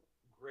 What?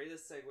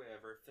 Greatest segue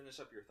ever. Finish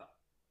up your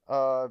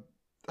thought.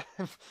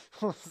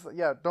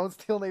 Yeah, don't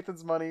steal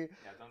Nathan's money.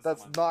 Yeah, don't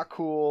That's steal not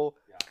cool.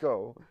 Yeah.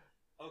 Go.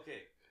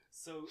 Okay,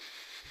 so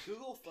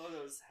Google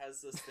Photos has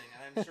this thing,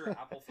 and I'm sure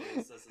Apple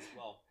Photos does as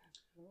well,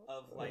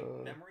 of like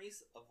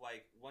memories of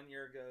like 1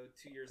 year ago,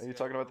 2 years ago. Are you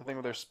talking about the thing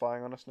where they're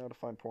spying on us now to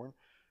find porn?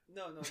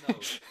 No.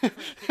 Different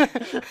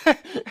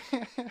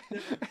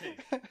thing.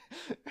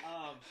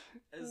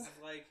 Is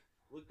like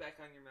look back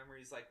on your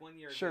memories, like 1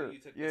 year ago you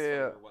took this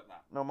photo or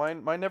whatnot. No,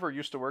 mine never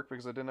used to work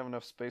because I didn't have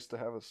enough space to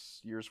have a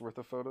year's worth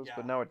of photos,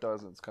 but now it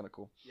does, and it's kind of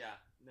cool. Yeah,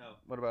 no.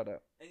 What about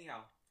that?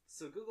 Anyhow,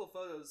 so Google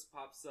Photos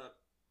pops up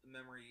a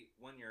memory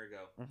 1 year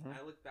ago. Mhm. And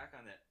I looked back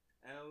on it,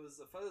 and it was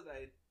a photo that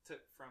I took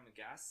from a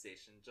gas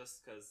station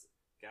just because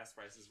gas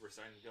prices were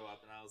starting to go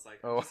up, and I was like,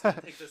 Oh. I'm just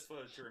gonna take this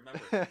photo to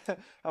remember.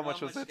 How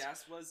much was it?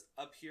 Gas was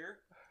up here?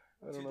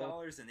 I don't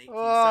know. $2.18.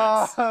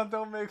 Oh,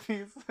 don't make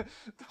me.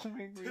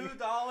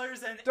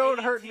 $2.18. Don't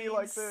hurt me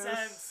like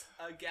this.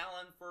 A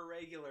gallon for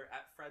regular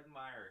at Fred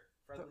Meyer.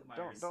 Friendly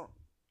Myers.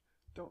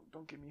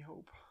 Don't give me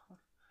hope.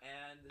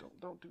 And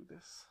don't do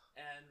this.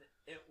 And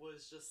it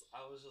was just, I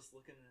was just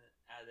looking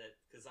at it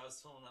because I was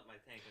filling up my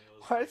tank, and it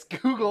was. Why like is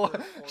Google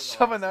over $4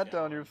 shoving a that down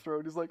gallon. your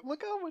throat? He's like,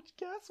 look how much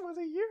gas was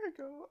a year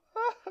ago.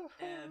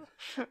 And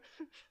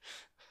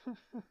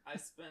I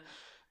spent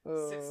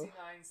 $69.69.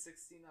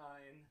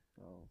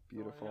 Oh,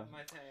 beautiful. Filling up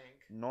my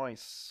tank.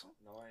 Nice.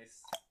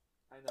 Nice.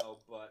 I know,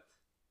 but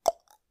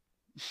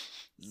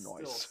Nice.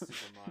 still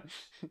super much.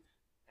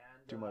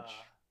 And Too much.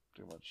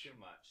 Too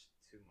much.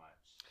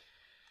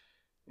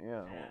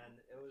 Yeah.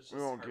 And it was just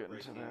we won't get into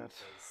heartbreaking that.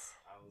 because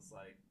I was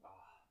like, oh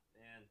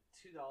man,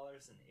 $2.18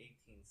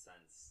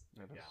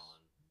 a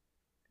gallon.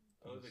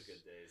 Oh, the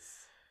good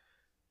days.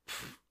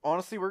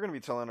 Honestly, we're gonna be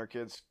telling our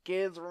kids,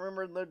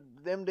 remember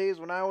them days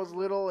when I was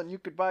little and you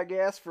could buy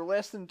gas for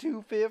less than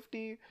 $2.50?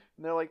 And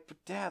they're like, but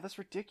Dad, that's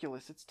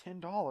ridiculous. It's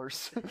 $10.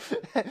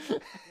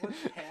 What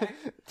the heck?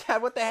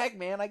 Dad, what the heck,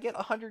 man? I get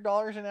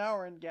 $100 an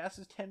hour and gas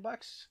is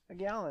 $10 a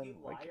gallon. You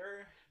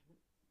liar.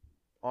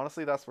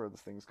 Honestly, that's where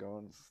this thing's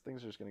going.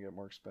 Things are just gonna get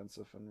more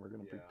expensive, and we're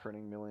gonna be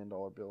printing $1 million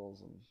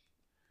bills, and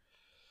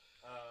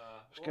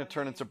it's gonna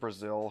turn into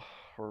Brazil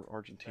or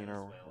Argentina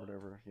or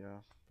whatever.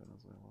 Yeah,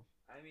 Venezuela.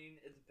 I mean,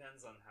 it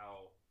depends on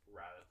how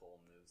radical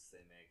moves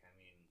they make. I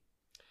mean,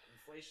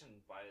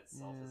 inflation by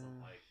itself isn't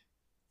like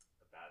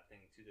a bad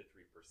thing. 2 to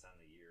 3%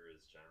 a year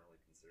is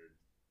generally considered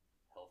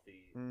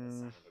healthy in the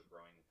sign of a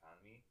growing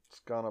economy.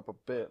 It's gone up a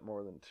bit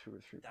more than 2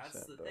 or 3%.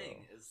 That's the though,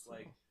 thing. Is so.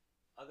 like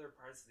other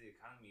parts of the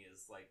economy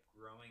is like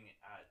growing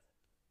at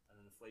an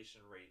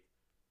inflation rate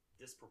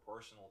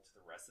disproportional to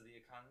the rest of the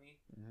economy,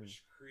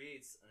 which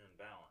creates an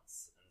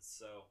imbalance. And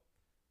so,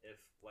 if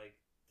like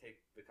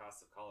take the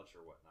cost of college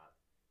or whatnot.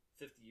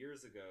 50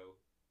 years ago,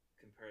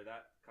 compare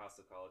that cost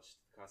of college to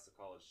the cost of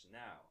college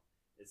now,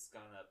 it's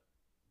gone up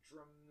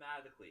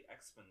dramatically,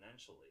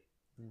 exponentially.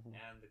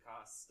 And the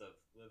cost of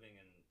living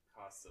and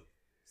cost of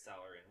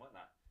salary and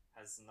whatnot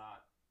has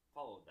not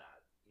followed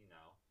that, you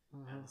know?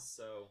 And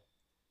so,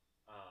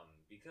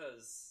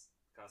 because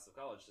cost of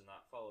college did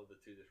not follow the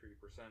 2 to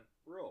 3%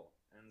 rule,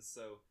 and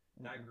so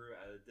that grew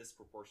at a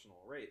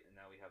disproportional rate, and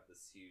now we have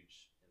this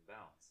huge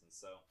imbalance. And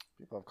so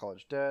people have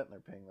college debt and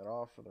they're paying that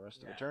off for the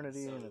rest of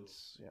eternity, so and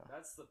it's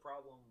that's the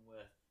problem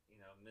with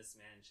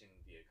mismanaging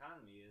the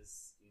economy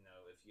is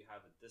if you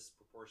have a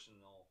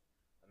disproportional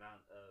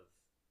amount of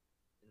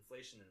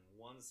inflation in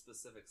one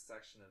specific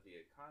section of the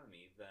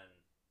economy, then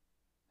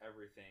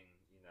everything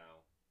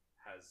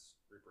has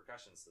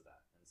repercussions to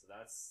that. And so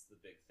that's the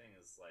big thing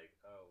is like,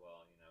 oh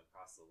well,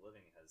 cost of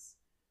living has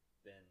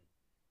been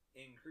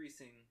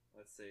increasing,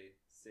 let's say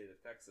state of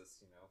Texas,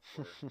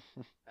 for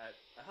at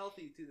a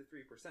healthy 2 to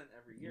 3%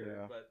 every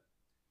year, but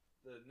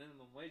the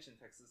minimum wage in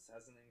Texas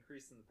hasn't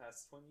increased in the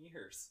past 20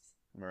 years.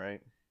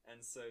 Right. And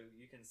so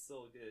you can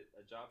still get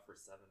a job for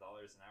 $7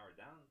 an hour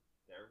down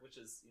there, which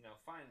is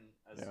fine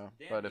as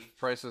dandy. But if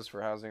prices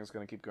for housing is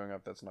going to keep going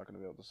up, that's not going to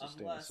be able to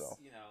sustain itself.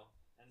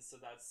 And so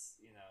that's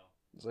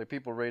it's like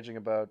people raging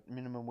about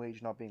minimum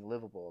wage not being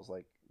livable. It's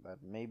like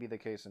that may be the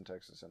case in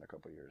Texas in a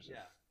couple of years.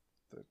 Yeah.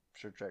 If the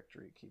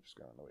trajectory keeps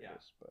going the way it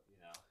is, but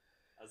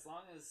as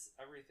long as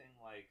everything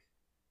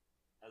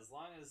as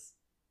long as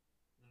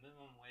the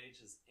minimum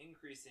wage is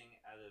increasing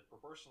at a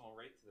proportional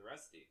rate to the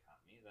rest of the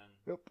economy, then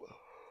we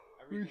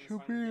everything's should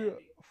fine and be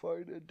dandy.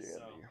 fine and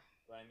dandy.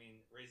 But I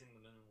mean, raising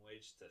the minimum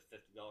wage to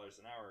 $50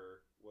 an hour,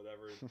 or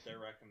whatever they're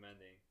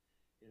recommending,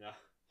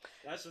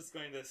 that's just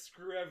going to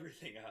screw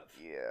everything up.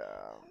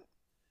 Yeah.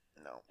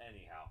 No.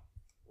 Anyhow,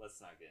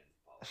 let's not get into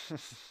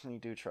politics. We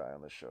do try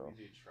on the show.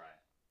 We do try.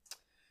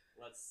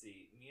 Let's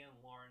see. Me and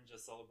Lauren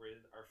just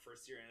celebrated our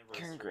first year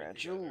anniversary.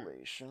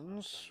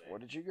 Congratulations. What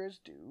did you guys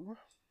do?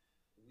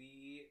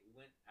 We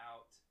went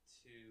out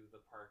to the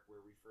park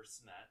where we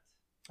first met.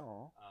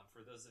 Oh.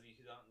 For those of you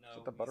who don't know,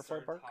 Is it the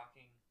butterfly park?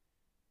 Talking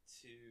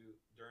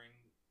during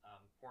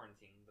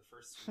quarantine the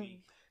first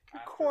week.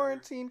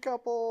 Quarantine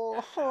couple.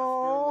 After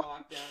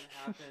lockdown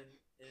happened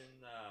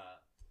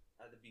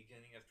at the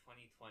beginning of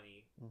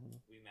 2020,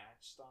 we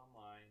matched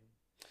online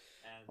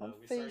and on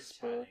we Facebook.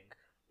 started chatting.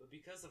 But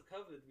because of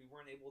COVID, we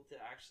weren't able to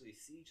actually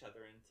see each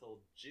other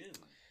until June.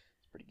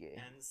 It's pretty gay.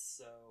 And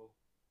so,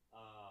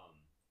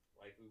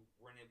 we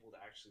weren't able to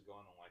actually go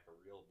on like a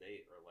real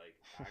date or like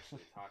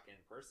actually talk in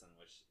person,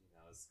 which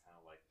is kind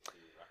of like the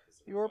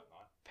prerequisite. You were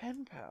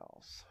pen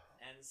pals.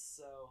 And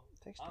so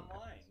Texting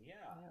online, pals.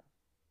 yeah.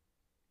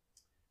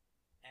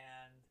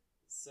 And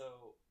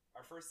so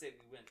our first date,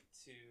 we went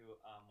to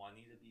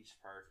Juanita Beach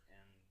Park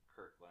in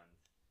Kirkland,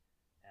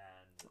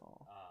 and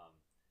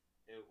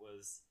it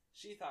was.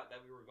 She thought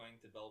that we were going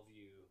to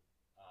Bellevue,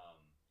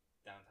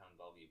 downtown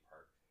Bellevue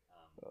Park,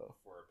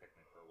 for a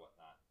picnic or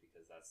whatnot,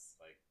 because that's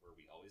like where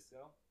we always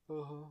go.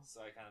 Uh-huh.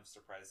 So I kind of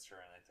surprised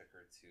her and I took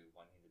her to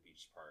Juanita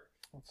Beach Park.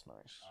 That's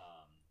nice.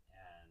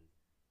 And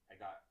I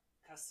got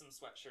custom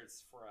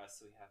sweatshirts for us,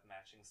 so we have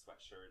matching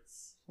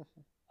sweatshirts,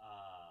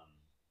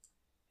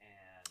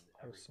 and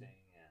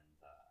everything. And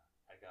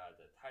I got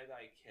a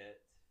tie-dye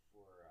kit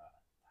for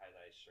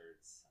tie-dye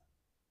shirts and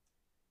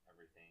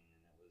everything,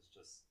 and it was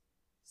just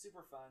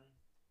super fun.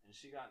 And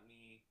she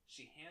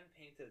hand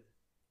painted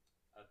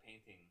a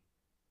painting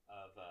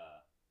of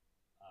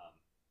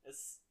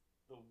it's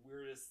the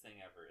weirdest thing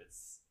ever.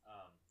 It's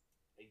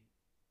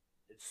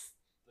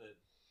the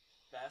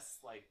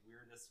best, like,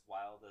 weirdest,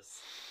 wildest.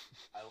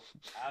 I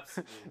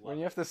absolutely love When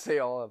you it. have to say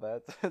all of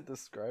that,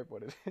 describe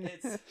what it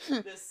is. It's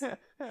this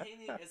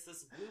painting. It's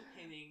this blue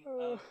painting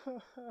of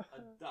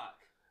a duck,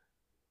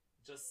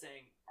 just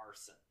saying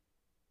arson.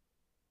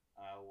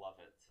 I love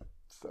it.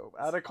 So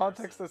out of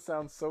context, arson. that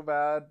sounds so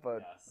bad,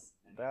 but Yes.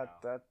 Anyhow.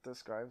 that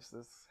describes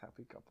this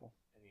happy couple.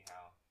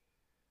 Anyhow,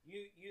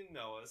 you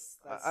know us.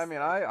 I mean,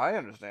 I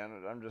understand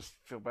it. I'm just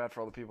feel bad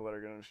for all the people that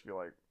are gonna just be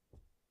like,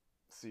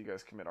 "See you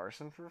guys commit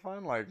arson for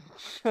fun." Like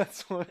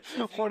that's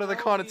one of the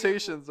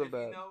connotations of that.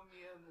 If you know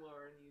me and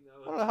Lauren, you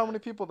know. I don't know how many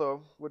people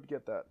though would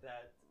get that.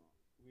 That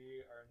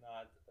we are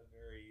not a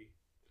very,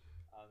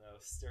 I don't know,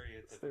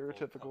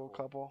 stereotypical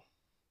couple.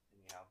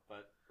 Anyhow,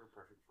 but we're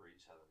perfect for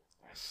each other.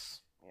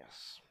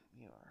 Yes,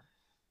 you are.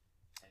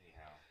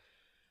 Anyhow.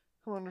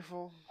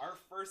 Wonderful. Our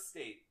first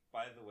date,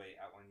 by the way,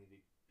 at Juanita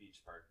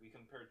Beach Park, we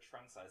compared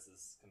trunk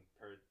sizes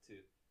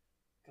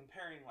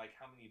comparing like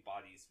how many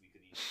bodies we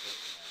could each fit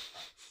in our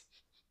trunks.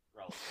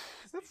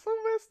 Relatively. That's so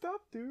messed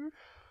up, dude.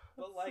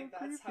 But like so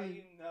that's how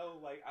creepy. you know.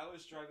 Like I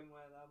was driving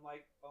one, and I'm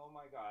like, oh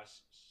my gosh,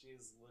 she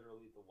is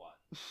literally the one.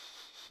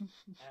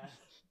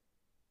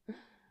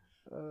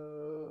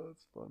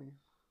 That's funny.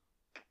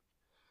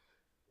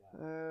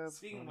 Yeah. That's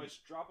Speaking funny. of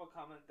which, drop a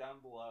comment down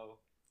below.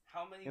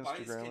 How many Instagram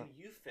bodies can it.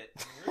 you fit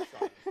in your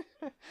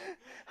trunk?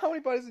 How many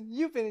bodies have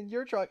you been in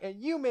your trunk, and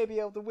you may be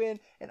able to win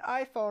an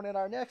iPhone in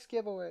our next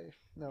giveaway?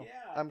 No, Yeah,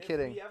 I'm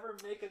kidding. If we ever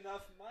make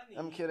enough money.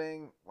 I'm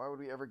kidding. Why would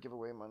we ever give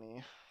away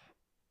money?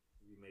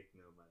 We make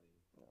no money.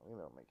 No, we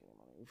don't make any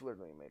money. We've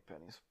literally made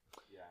pennies.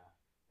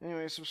 Yeah.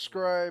 Anyway,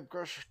 subscribe.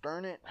 Gosh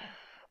darn it.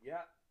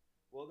 Yeah.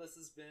 Well, this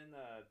has been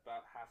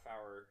about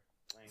half-hour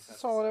length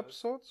Solid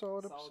episode.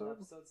 Solid Solid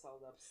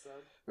episode.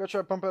 episode. We gotta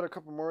try to pump out a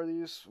couple more of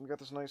these. We got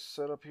this nice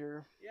setup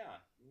here. Yeah.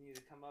 You need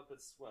to come up.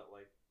 It's what,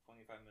 like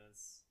 25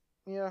 minutes?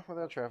 Yeah,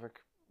 without traffic.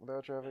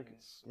 Without traffic, And,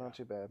 it's yeah. not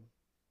too bad.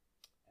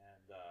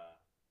 And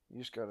You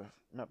just gotta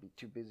not be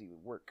too busy with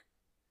work.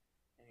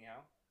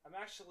 anyhow, I'm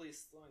actually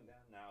slowing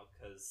down now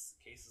because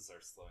cases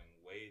are slowing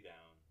way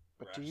down.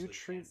 But We're do you actually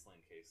treat-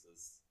 canceling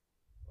cases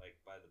like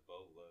by the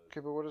boatload?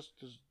 Okay, but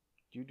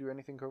do you do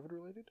anything COVID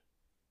related?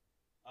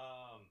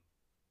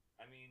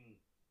 I mean,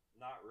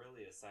 not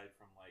really. Aside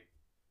from like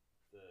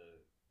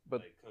the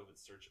But- like COVID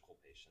surgical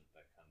patient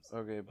that comes. in.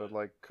 Okay, but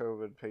like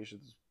COVID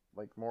patients,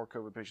 like more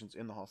COVID patients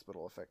in the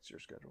hospital affects your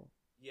schedule.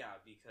 Yeah,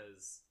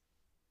 because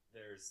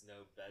there's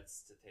no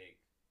beds to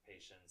take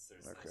patients.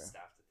 There's no Okay.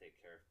 staff to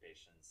take care of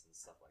patients and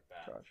stuff like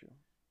that. Got you.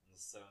 And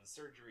so in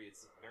surgery,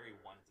 it's very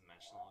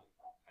one-dimensional.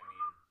 I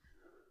mean,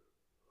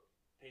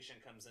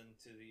 patient comes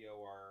into the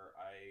OR,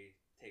 I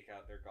take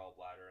out their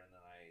gallbladder, and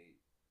then I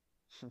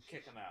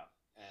kick them out.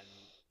 And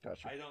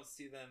Gotcha. I don't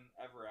see them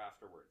ever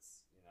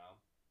afterwards, you know?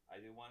 I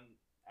do one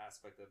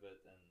aspect of it,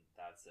 and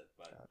that's it.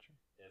 But Gotcha.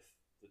 if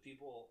the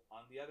people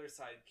on the other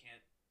side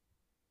can't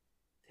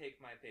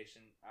take my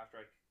patient after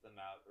I kick them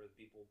out, or the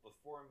people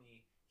before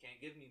me can't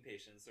give me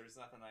patients, there's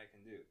nothing I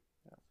can do.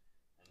 Yeah.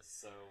 And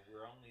so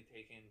we're only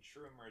taking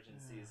true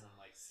emergencies and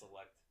like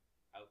select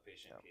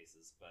outpatient Yeah.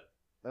 cases. But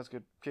That's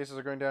good. Cases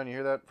are going down. You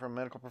hear that from a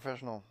medical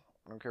professional.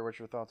 I don't care what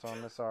your thoughts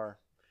on this are.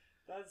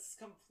 that's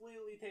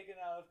completely taken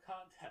out of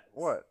context.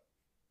 What?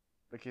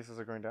 The cases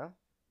are going down?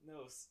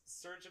 No,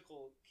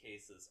 surgical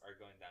cases are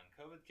going down.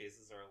 COVID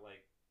cases are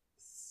like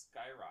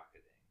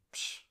skyrocketing.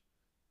 Psh.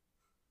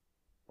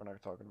 We're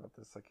not talking about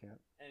this. I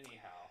can't.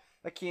 Anyhow.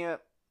 I can't.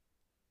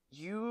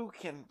 You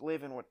can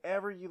live in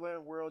whatever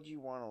world you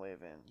want to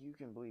live in. You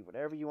can believe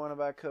whatever you want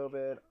about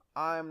COVID.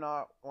 I'm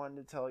not one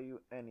to tell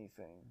you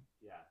anything.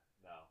 Yeah,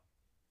 no.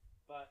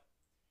 But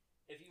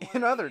if you want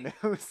In other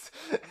news.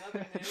 in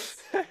other news,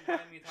 if you buy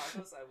me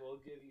tacos, I will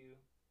give you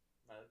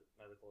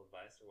medical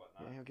advice or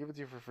whatnot. Yeah, he'll give it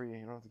to you for free.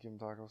 You don't have to give him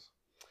tacos.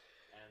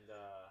 And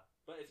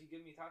but if you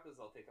give me tacos,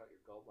 I'll take out your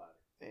gallbladder.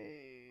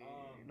 Hey,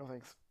 Um, no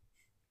thanks.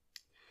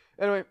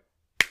 Anyway,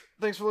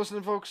 thanks for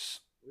listening, folks.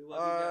 We love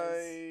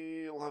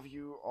you guys. I love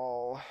you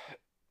all.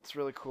 It's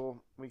really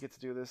cool. We get to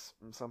do this,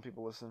 and some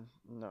people listen.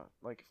 No,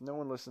 like if no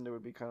one listened, it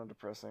would be kind of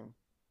depressing.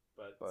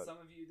 But but some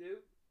of you do,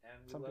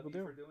 and we some love you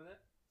people for do. doing it.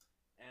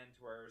 And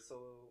to our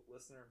solo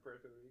listener in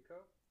Puerto Rico,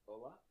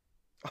 hola.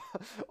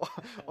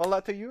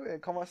 Hola to you,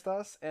 and cómo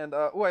estás? And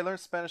I learned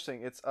Spanish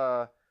thing. It's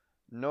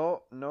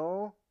no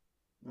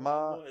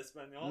ma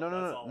Español, no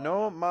that's all I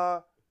no know.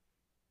 ma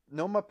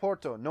no me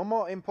porto no me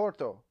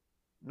importo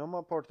no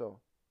me porto.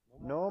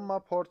 No me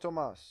porto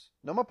más.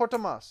 No me porto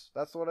más.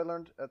 That's what I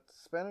learned at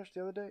Spanish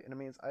the other day, and it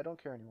means I don't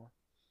care anymore.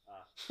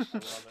 I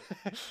love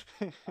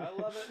it. I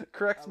love it.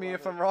 Correct I me love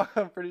if I'm it. wrong.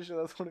 I'm pretty sure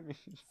that's what it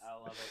means. I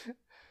love it.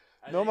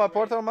 At No any me rate-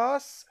 porto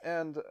más,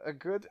 and a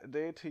good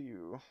day to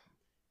you.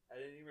 At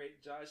any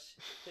rate, Josh,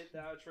 hit the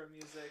outro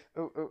music.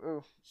 Ooh, ooh,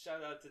 ooh.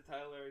 Shout out to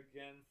Tyler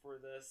again for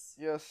this.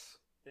 Yes,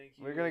 Thank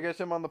you. we're gonna get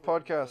him on the for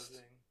podcast.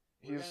 composing.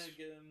 We're He's gonna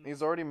get him.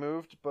 he's already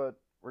moved, but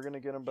we're gonna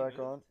get him He back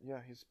on. moved? Yeah,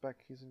 he's back.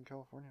 He's in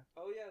California,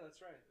 Oh yeah,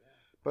 that's right. Yeah.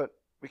 but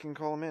we can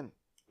call him in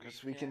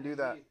because we can do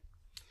that. indeed.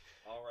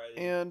 Alrighty.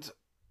 And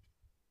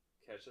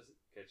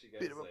Catch you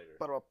guys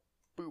later.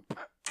 boop.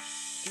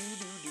 Do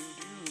do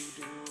do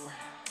do do.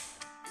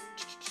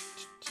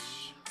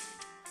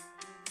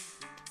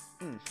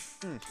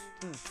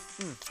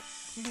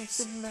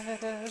 Missing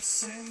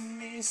medicine,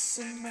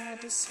 missing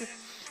medicine,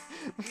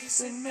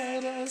 missing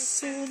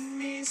medicine,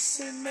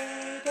 missing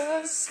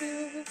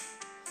medicine.